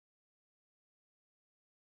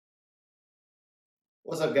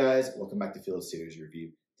What's up, guys? Welcome back to Field Series Review.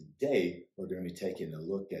 Today, we're going to be taking a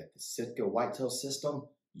look at the Sitka Whitetail System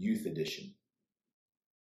Youth Edition.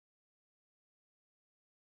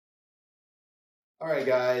 All right,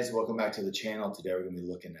 guys, welcome back to the channel. Today, we're going to be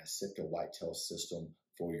looking at Sitka Whitetail System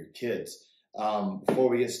for your kids. Before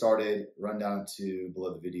we get started, run down to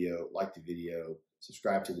below the video, like the video,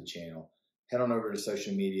 subscribe to the channel, head on over to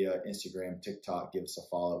social media, Instagram, TikTok, give us a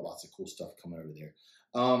follow. Lots of cool stuff coming over there.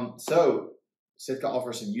 Sitka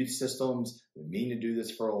offers some youth systems. I've been meaning to do this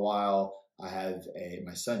for a while.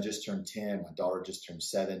 My son just turned 10, my daughter just turned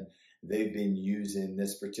 7. They've been using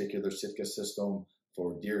this particular Sitka system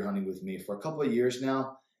for deer hunting with me for a couple of years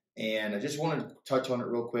now. And I just wanted to touch on it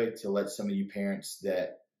real quick to let some of you parents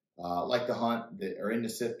that like to hunt, that are into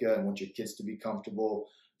Sitka and want your kids to be comfortable,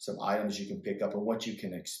 some items you can pick up and what you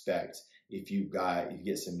can expect if you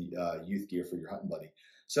get some youth gear for your hunting buddy.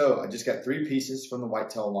 So I just got 3 pieces from the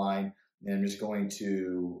Whitetail line. And I'm just going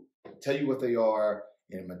to tell you what they are,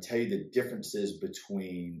 and I'm going to tell you the differences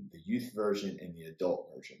between the youth version and the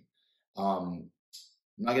adult version. I'm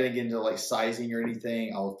not going to get into like sizing or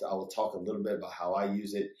anything. I will talk a little bit about how I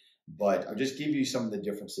use it, but I'll just give you some of the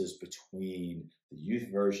differences between the youth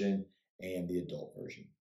version and the adult version.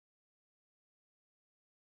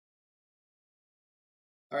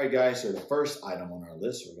 All right, guys, so the first item on our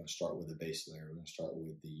list, we're going to start with the base layer. We're going to start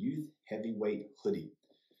with the Youth Heavyweight Hoodie.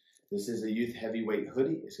 This is a Youth Heavyweight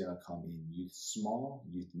Hoodie. It's going to come in Youth Small,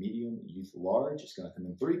 Youth Medium, Youth Large. It's going to come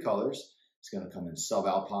in 3 colors. It's going to come in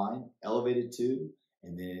Subalpine, Elevated 2,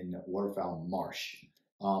 and then Waterfowl Marsh.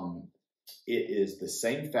 It is the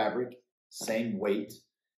same fabric, same weight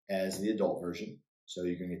as the adult version, so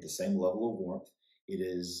you're going to get the same level of warmth. It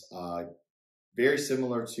is very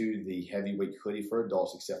similar to the Heavyweight Hoodie for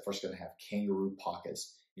adults, except for it's going to have kangaroo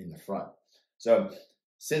pockets in the front. So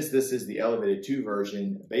since this is the Elevated 2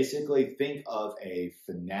 version, basically think of a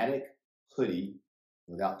Fanatic hoodie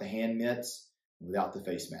without the hand mitts, without the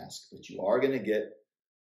face mask. But you are going to get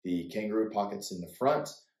the kangaroo pockets in the front,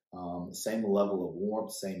 same level of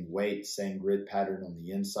warmth, same weight, same grid pattern on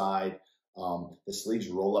the inside. The sleeves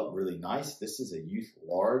roll up really nice. This is a Youth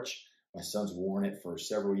Large. My son's worn it for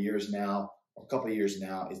several years now, or a couple of years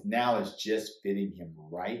now. It's just fitting him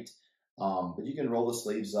right. But you can roll the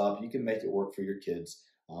sleeves up. You can make it work for your kids.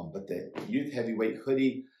 But the Youth Heavyweight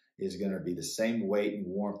Hoodie is going to be the same weight and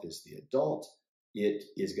warmth as the adult. It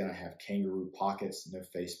is going to have kangaroo pockets, no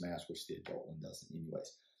face mask, which the adult one doesn't anyways.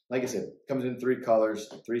 Like I said, it comes in 3 colors,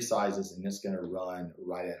 3 sizes, and it's going to run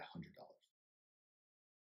right at $100.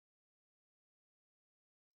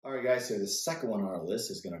 All right, guys, so the second one on our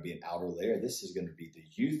list is going to be an outer layer. This is going to be the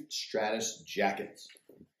Youth Stratus Jacket.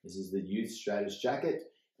 This is the Youth Stratus Jacket.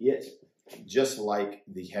 It, just like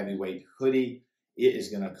the Heavyweight Hoodie, it is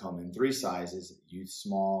going to come in 3 sizes: Youth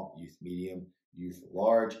Small, Youth Medium, Youth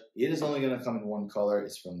Large. It is only going to come in 1 color.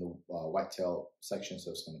 It's from the Whitetail section,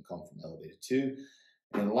 so it's going to come from Elevated 2.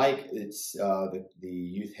 And like it's the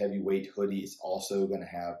Youth Heavyweight Hoodie, it's also going to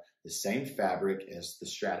have the same fabric as the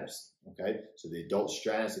Stratus. Okay, so the adult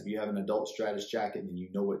Stratus, if you have an adult Stratus jacket, then you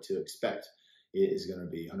know what to expect. It is going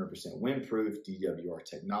to be 100% windproof, DWR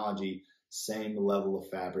technology, same level of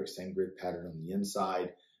fabric, same grid pattern on the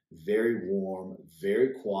inside. Very warm,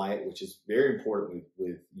 very quiet, which is very important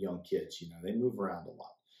with young kids. You know, they move around a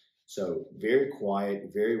lot. So very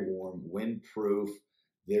quiet, very warm, windproof.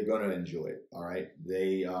 They're going to enjoy it. All right.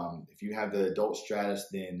 If you have the adult Stratus,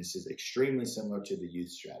 then this is extremely similar to the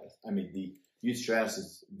Youth Stratus. The Youth Stratus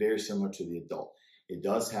is very similar to the adult. It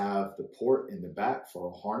does have the port in the back for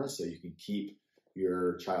a harness, so you can keep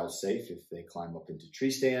your child safe if they climb up into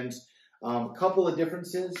tree stands. A couple of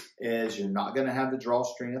differences is you're not going to have the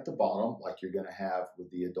drawstring at the bottom like you're going to have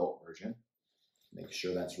with the adult version. Make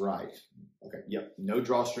sure that's right. Okay, yep, no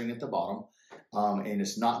drawstring at the bottom. And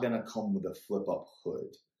it's not going to come with a flip-up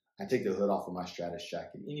hood. I take the hood off of my Stratus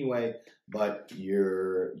jacket anyway, but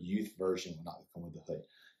your youth version will not come with the hood.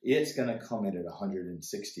 It's going to come in at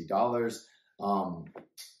 $160.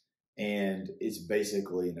 And it's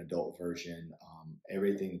basically an adult version.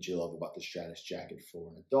 Everything that you love about the Stratus jacket for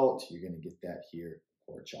an adult, you're going to get that here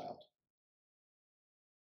for a child.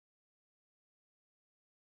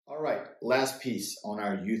 All right, last piece on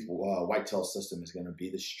our youth Whitetail system is going to be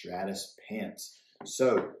the Stratus pants.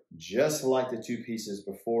 So just like the 2 pieces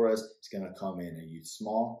before us, it's going to come in a Youth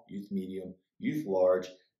Small, Youth Medium, Youth Large.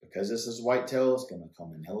 Because this is Whitetail, it's going to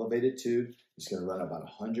come in Elevated 2. It's going to run about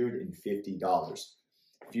 $150.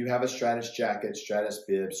 If you have a Stratus jacket, Stratus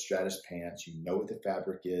bib, Stratus pants, you know what the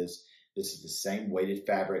fabric is. This is the same weighted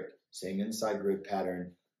fabric, same inside grid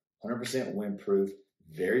pattern, 100% windproof,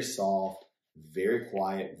 very soft, very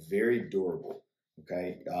quiet, very durable.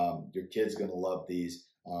 Okay, your kid's gonna love these.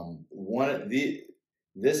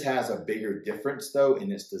 This has a bigger difference though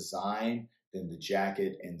in its design than the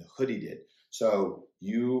jacket and the hoodie did. So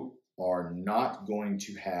you are not going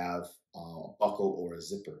to have a buckle or a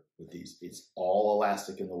zipper with these. It's all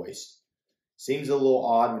elastic in the waist. Seems a little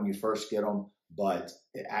odd when you first get them, but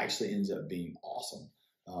it actually ends up being awesome.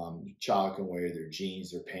 Your child can wear their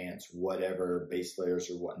jeans, their pants, whatever, base layers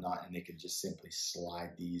or whatnot, and they can just simply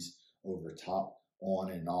slide these over top,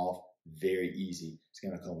 on and off, very easy. It's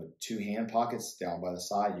going to come with 2 hand pockets down by the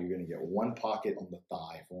side. You're going to get 1 pocket on the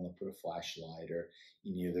thigh. If you want to put a flashlight or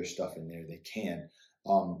any of their stuff in there, they can.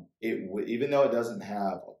 Even though it doesn't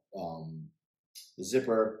have the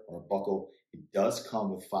zipper or buckle, it does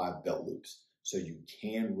come with 5 belt loops. So you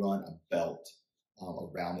can run a belt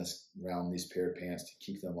around these pair of pants to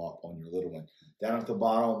keep them up on your little one. Down at the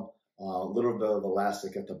bottom, a little bit of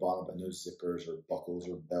elastic at the bottom, but no zippers or buckles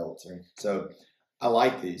or belts. So I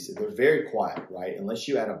like these. They're very quiet, right? Unless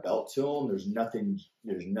you add a belt to them, there's nothing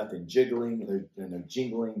jiggling, there's no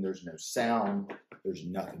jingling, there's no sound, there's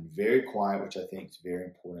nothing. Very quiet, which I think is very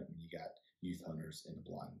important when you got youth hunters in the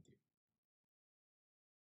blind with you.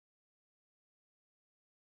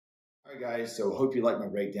 All right, guys, so hope you like my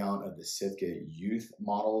breakdown of the Sitka youth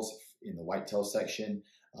models in the whitetail section.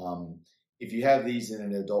 If you have these in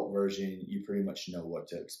an adult version, you pretty much know what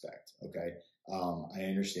to expect, okay? I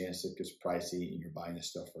understand Sitka's pricey and you're buying this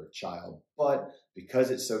stuff for a child, but because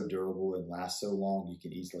it's so durable and lasts so long, you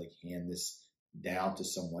can easily hand this down to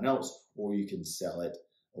someone else, or you can sell it,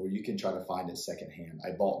 or you can try to find it secondhand.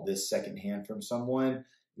 I bought this secondhand from someone.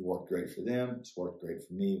 It worked great for them. It's worked great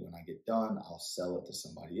for me. When I get done, I'll sell it to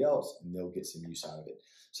somebody else and they'll get some use out of it.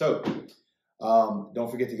 So don't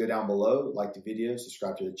forget to go down below, like the video,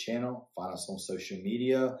 subscribe to the channel, find us on social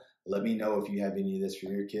media. Let me know if you have any of this for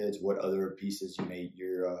your kids, what other pieces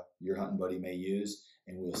your hunting buddy may use,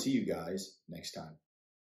 and we'll see you guys next time.